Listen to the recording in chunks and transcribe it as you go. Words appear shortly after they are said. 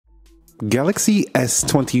Galaxy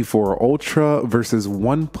S24 Ultra versus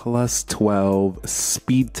OnePlus 12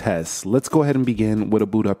 speed test. Let's go ahead and begin with a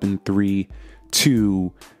boot up in 3,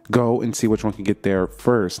 2, go and see which one can get there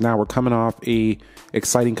first. Now we're coming off a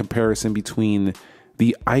exciting comparison between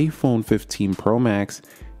the iPhone 15 Pro Max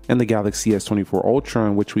and the Galaxy S24 Ultra,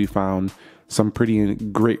 in which we found some pretty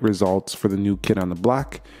great results for the new kid on the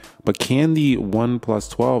block. But can the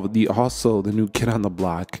OnePlus 12, also the new kid on the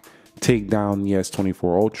block, take down the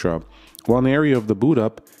S24 Ultra? Well, in the area of the boot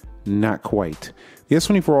up, not quite. The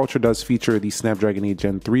S24 Ultra does feature the Snapdragon 8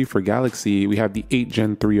 Gen 3 for Galaxy. We have the 8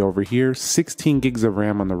 Gen 3 over here, 16 gigs of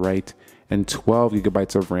RAM on the right, and 12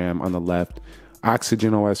 gigabytes of RAM on the left.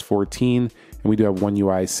 Oxygen OS 14, and we do have One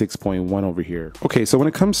UI 6.1 over here. Okay, so when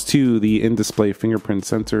it comes to the in-display fingerprint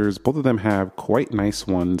sensors, both of them have quite nice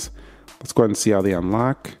ones. Let's go ahead and see how they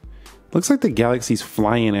unlock. Looks like the Galaxy's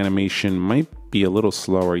fly-in animation might be a little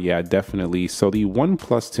slower. Yeah, definitely. So the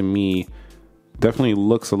OnePlus to me definitely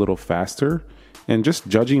looks a little faster. And just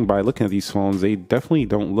judging by looking at these phones, they definitely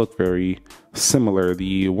don't look very similar.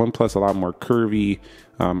 The OnePlus a lot more curvy,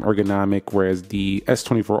 ergonomic, whereas the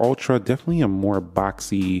S24 Ultra definitely a more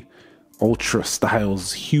boxy, Ultra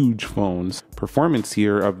styles, huge phones. Performance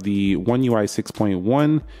here of the One UI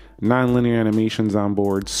 6.1, non-linear animations on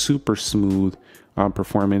board, super smooth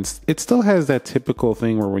performance. It still has that typical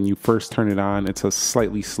thing where when you first turn it on, it's a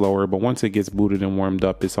slightly slower, but once it gets booted and warmed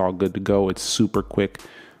up, it's all good to go. It's super quick,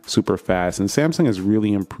 super fast. And Samsung has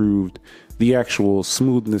really improved the actual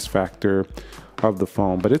smoothness factor of the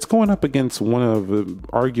phone, but it's going up against one of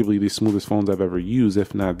arguably the smoothest phones I've ever used,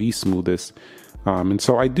 if not the smoothest. And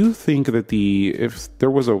so I do think that if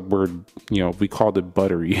there was a word, if we called it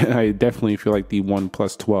buttery, I definitely feel like the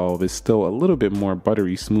OnePlus 12 is still a little bit more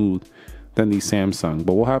buttery smooth than the Samsung,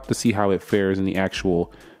 but we'll have to see how it fares in the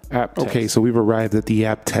actual app test. Okay, so we've arrived at the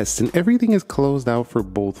app test and everything is closed out for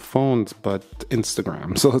both phones but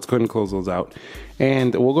Instagram. So let's go ahead and close those out.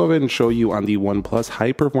 And we'll go ahead and show you on the OnePlus,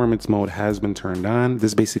 high performance mode has been turned on.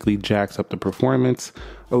 This basically jacks up the performance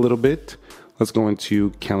a little bit. Let's go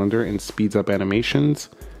into calendar and speeds up animations.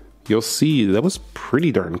 You'll see that was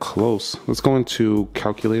pretty darn close. Let's go into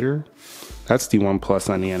calculator. That's the OnePlus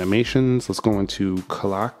on the animations. Let's go into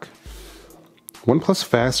clock. OnePlus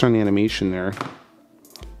faster on the animation there.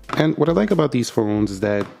 And what I like about these phones is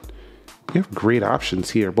that you have great options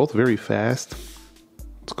here, both very fast.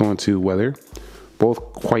 Let's go into weather. Both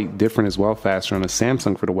quite different as well, faster on a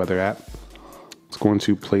Samsung for the weather app. Let's go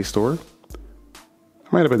into Play Store.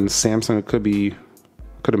 It might have been Samsung, it could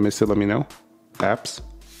have missed it, let me know. Apps,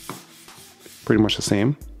 pretty much the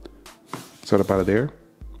same. Set up out of there.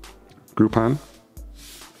 Groupon.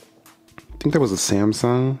 I think that was a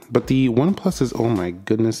Samsung, but the OnePlus is, oh my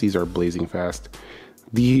goodness, these are blazing fast.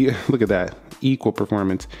 Look at that, equal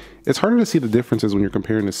performance. It's harder to see the differences when you're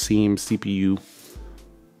comparing the same CPU.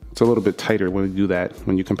 It's a little bit tighter when you do that,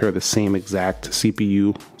 when you compare the same exact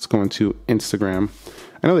CPU. Let's go into Instagram.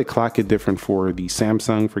 I know they clock it different for the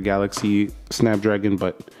Samsung, for Galaxy, Snapdragon,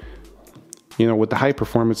 but with the high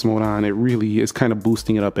performance mode on, it really is kind of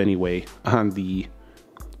boosting it up anyway on the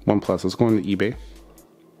OnePlus. Let's go into eBay.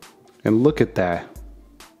 And look at that.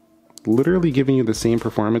 Literally giving you the same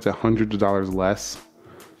performance at hundreds of dollars less,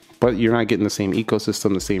 but you're not getting the same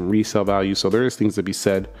ecosystem, the same resale value. So there is things to be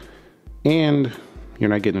said. And you're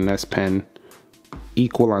not getting an S Pen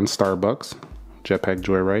equal on Starbucks, Jetpack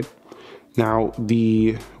Joyride. Now,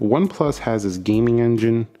 the OnePlus has this gaming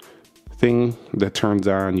engine thing that turns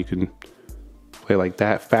on. You can play like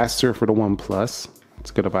that. Faster for the OnePlus. Let's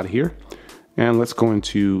get up out of here. And let's go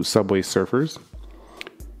into Subway Surfers.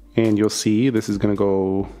 And you'll see this is going to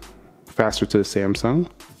go faster to the Samsung.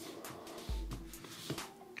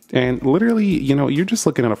 And literally, you're just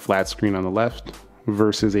looking at a flat screen on the left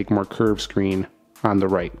versus a more curved screen on the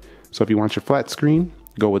right. So if you want your flat screen,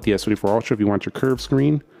 go with the S24 Ultra. If you want your curved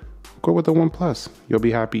screen, go with the OnePlus. You'll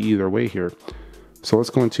be happy either way here. So let's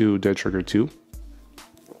go into Dead Trigger 2.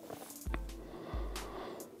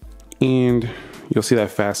 And you'll see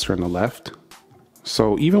that faster on the left.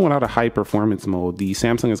 So even without a high performance mode, the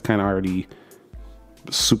Samsung is kind of already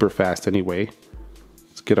super fast anyway.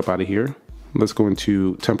 Let's get up out of here. Let's go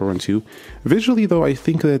into Temple Run 2. Visually though, I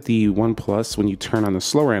think that the OnePlus, when you turn on the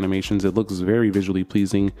slower animations, it looks very visually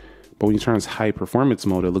pleasing. But when you turn on this high performance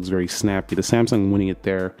mode, it looks very snappy. The Samsung winning it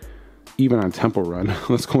there, even on Temple Run.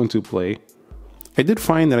 Let's go into play. I did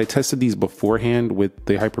find that I tested these beforehand with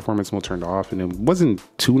the high performance mode turned off, and it wasn't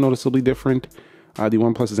too noticeably different. The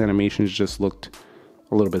OnePlus's animations just looked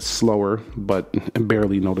a little bit slower, but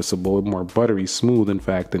barely noticeable, more buttery smooth, in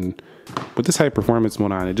fact. And with this high performance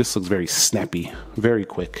mode on, it just looks very snappy, very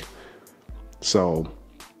quick. So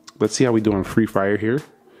let's see how we do on Free Fire here.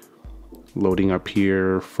 Loading up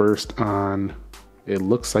here first on, it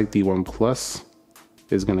looks like the OnePlus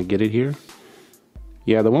is gonna get it here.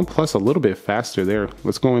 Yeah, the OnePlus a little bit faster there.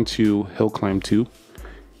 Let's go into Hill Climb 2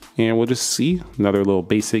 and we'll just see. Another little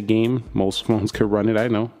basic game. Most phones could run it, I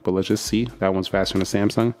know, but let's just see. That one's faster than a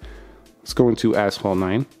Samsung. Let's go into Asphalt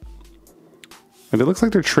 9. And it looks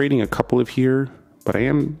like they're trading a couple of here, but I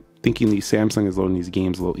am thinking the Samsung is loading these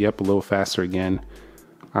games a little faster again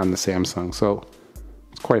on the Samsung. So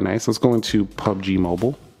it's quite nice. Let's go into PUBG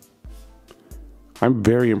Mobile. I'm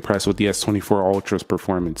very impressed with the S24 Ultra's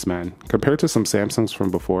performance, man. Compared to some Samsungs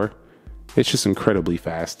from before, it's just incredibly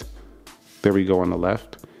fast. There we go on the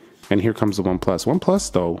left. And here comes the OnePlus.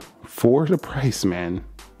 OnePlus though, for the price, man,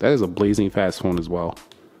 that is a blazing fast phone as well.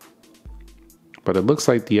 But it looks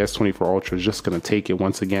like the S24 Ultra is just gonna take it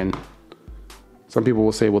once again. Some people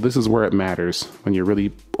will say, well, this is where it matters, when you're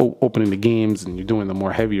really opening the games and you're doing the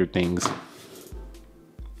more heavier things.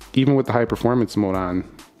 Even with the high performance mode on,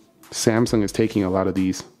 Samsung is taking a lot of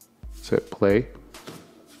these. Let's hit play.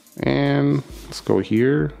 And let's go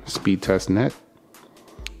here, speed test net.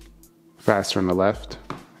 Faster on the left.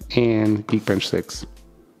 And Geekbench 6,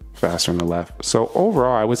 faster on the left. So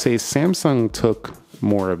overall, I would say Samsung took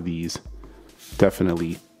more of these,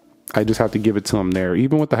 definitely. I just have to give it to them there.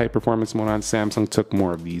 Even with the high performance mode on, Samsung took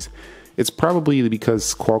more of these. It's probably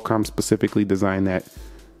because Qualcomm specifically designed that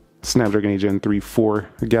Snapdragon 8 Gen 3 for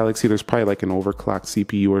Galaxy. There's probably like an overclocked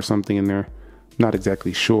CPU or something in there. Not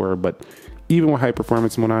exactly sure, but even with high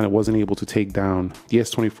performance mode on, it wasn't able to take down the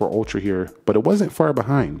S24 Ultra here, but it wasn't far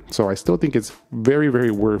behind. So I still think it's very,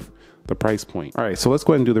 very worth the price point. All right, so let's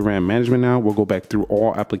go ahead and do the RAM management now. We'll go back through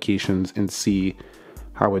all applications and see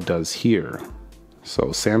how it does here. So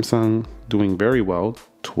Samsung doing very well,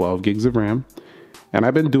 12 gigs of RAM. And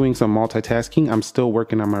I've been doing some multitasking. I'm still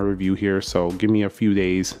working on my review here, so give me a few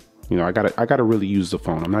days. You know, I gotta really use the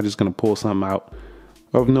phone. I'm not just gonna pull something out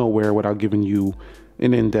of nowhere without giving you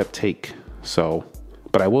an in-depth take. So,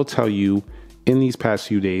 but I will tell you, in these past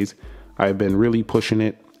few days, I've been really pushing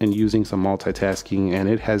it and using some multitasking, and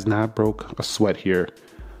it has not broke a sweat here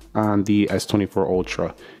on the S24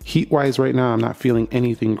 Ultra. Heat-wise right now, I'm not feeling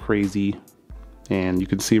anything crazy. And you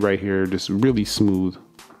can see right here, just really smooth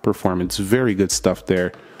performance. Very good stuff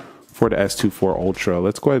there for the S24 Ultra.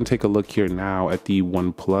 Let's go ahead and take a look here now at the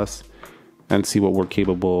OnePlus and see what we're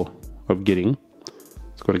capable of getting.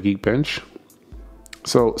 Let's go to Geekbench.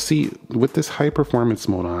 So see, with this high performance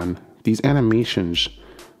mode on, these animations,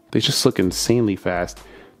 they just look insanely fast.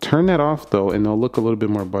 Turn that off though, and they'll look a little bit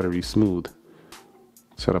more buttery smooth.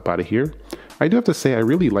 Set up out of here. I do have to say, I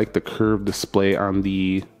really like the curved display on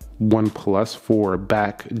the OnePlus for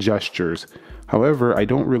back gestures. However, I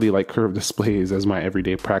don't really like curved displays as my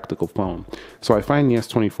everyday practical phone. So I find the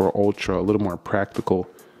S24 Ultra a little more practical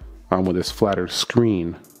with this flatter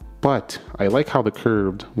screen. But I like how the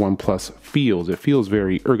curved OnePlus feels. It feels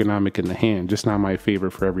very ergonomic in the hand, just not my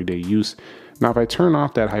favorite for everyday use. Now, if I turn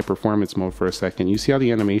off that high performance mode for a second, you see how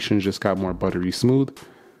the animations just got more buttery smooth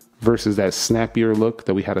versus that snappier look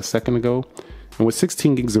that we had a second ago. And with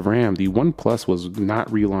 16 gigs of RAM, the OnePlus was not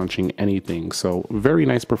relaunching anything. So very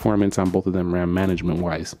nice performance on both of them RAM management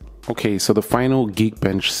wise. Okay, so the final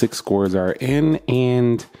Geekbench 6 scores are in,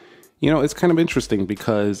 and you know, it's kind of interesting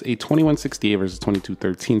because a 2168 versus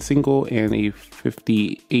 2213 single and a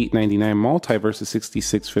 5899 multi versus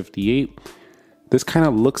 6658. This kind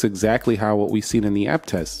of looks exactly how what we've seen in the app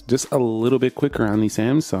test, just a little bit quicker on the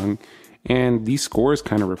Samsung, and these scores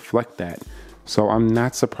kind of reflect that. So I'm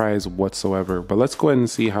not surprised whatsoever, but let's go ahead and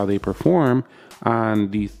see how they perform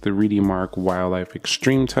on the 3D Mark Wildlife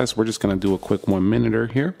Extreme test. We're just going to do a quick 1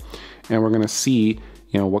 minute here, and we're going to see,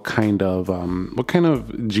 you know, what kind of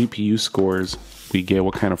GPU scores we get,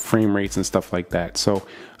 what kind of frame rates and stuff like that. So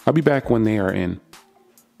I'll be back when they are in.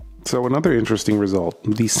 So another interesting result,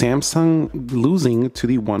 the Samsung losing to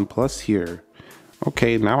the OnePlus here.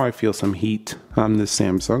 Okay, now I feel some heat on this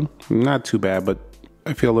Samsung. Not too bad, but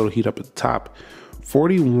I feel a little heat up at the top.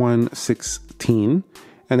 4116,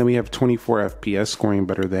 and then we have 24 FPS scoring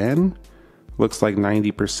better than, looks like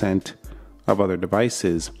 90% of other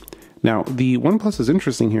devices. Now, the OnePlus is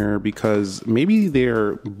interesting here because maybe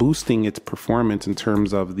they're boosting its performance in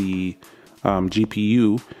terms of the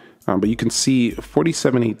GPU, but you can see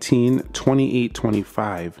 4718,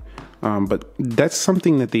 2825. But that's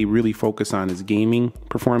something that they really focus on is gaming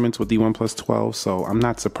performance with the OnePlus 12. So I'm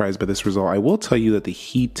not surprised by this result. I will tell you that the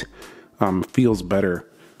heat feels better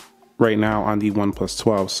right now on the OnePlus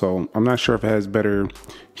 12. So I'm not sure if it has better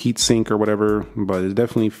heat sink or whatever, but it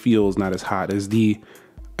definitely feels not as hot as the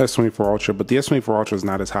S24 Ultra. But the S24 Ultra is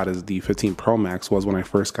not as hot as the 15 Pro Max was when I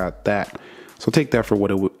first got that. So take that for what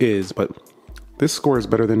it is. But This score is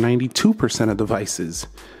better than 92% of devices.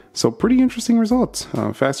 So pretty interesting results.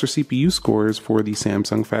 Faster CPU scores for the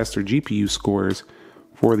Samsung, faster GPU scores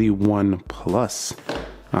for the OnePlus.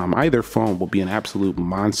 Either phone will be an absolute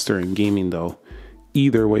monster in gaming though.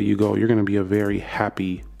 Either way you go, you're going to be a very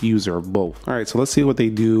happy user of both. All right, so let's see what they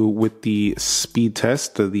do with the speed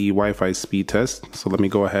test, the Wi-Fi speed test. So let me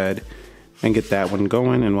go ahead and get that one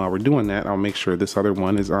going. And while we're doing that, I'll make sure this other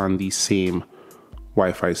one is on the same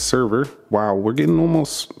Wi-Fi server. Wow, we're getting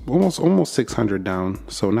almost 600 down,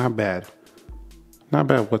 so not bad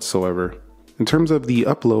whatsoever. In terms of the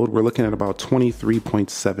upload, we're looking at about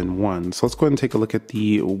 23.71. So let's go ahead and take a look at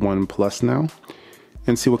the OnePlus now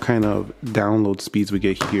and see what kind of download speeds we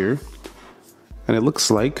get here. And it looks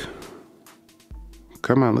like,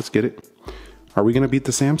 come on, let's get it. Are we gonna beat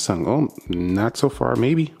the Samsung? Oh, not so far,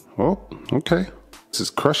 maybe. Oh, okay. This is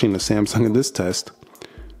crushing the Samsung in this test.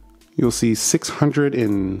 You'll see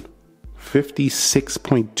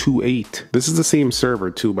 656.28. This is the same server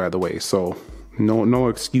too, by the way, so no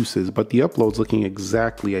excuses, but the upload's looking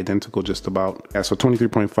exactly identical just about. Yeah, so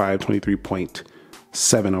 23.5,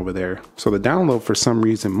 23.7 over there. So the download for some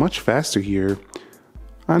reason much faster here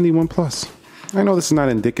on the OnePlus. I know this is not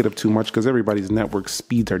indicative too much because everybody's network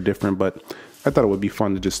speeds are different, but I thought it would be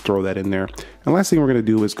fun to just throw that in there. And last thing we're gonna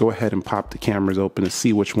do is go ahead and pop the cameras open to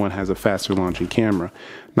see which one has a faster launching camera.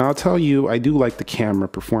 Now I'll tell you, I do like the camera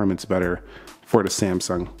performance better for the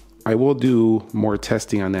Samsung. I will do more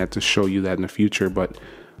testing on that to show you that in the future, but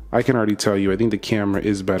I can already tell you, I think the camera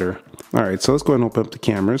is better. All right, so let's go ahead and open up the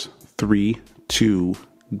cameras. 3, 2,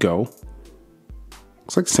 go.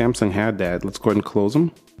 Looks like Samsung had that. Let's go ahead and close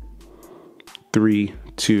them. 3,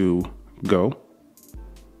 2, go.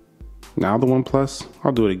 Now the OnePlus,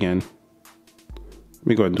 I'll do it again. Let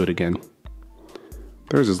me go ahead and do it again.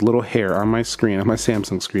 There's this little hair on my screen, on my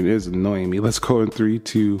Samsung screen. It is annoying me. Let's go in 3,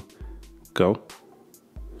 2, go.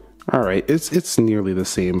 All right, it's nearly the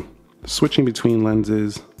same. Switching between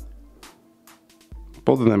lenses,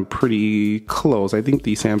 both of them pretty close. I think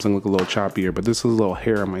the Samsung look a little choppier, but this is a little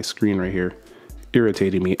hair on my screen right here,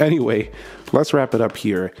 irritating me. Anyway, let's wrap it up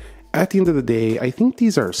here. At the end of the day, I think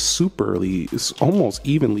these are almost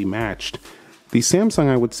evenly matched. The Samsung,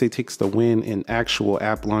 I would say, takes the win in actual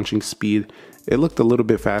app launching speed. It looked a little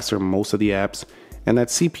bit faster in most of the apps, and that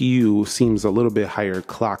CPU seems a little bit higher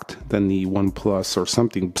clocked than the OnePlus or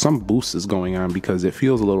something. Some boost is going on because it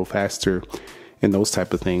feels a little faster in those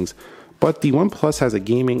type of things. But the OnePlus has a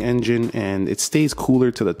gaming engine and it stays cooler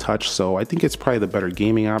to the touch, so I think it's probably the better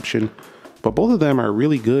gaming option. But both of them are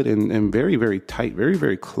really good and very, very tight, very,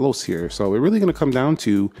 very close here. So we're really going to come down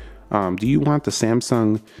to, do you want the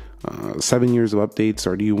Samsung 7 years of updates,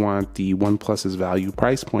 or do you want the OnePlus's value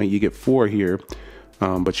price point? You get 4 here,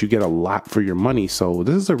 but you get a lot for your money. So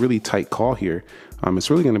this is a really tight call here. It's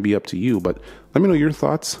really going to be up to you. But let me know your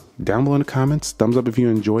thoughts down below in the comments. Thumbs up if you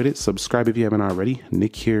enjoyed it. Subscribe if you haven't already.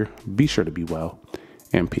 Nick here. Be sure to be well,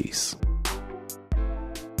 and peace.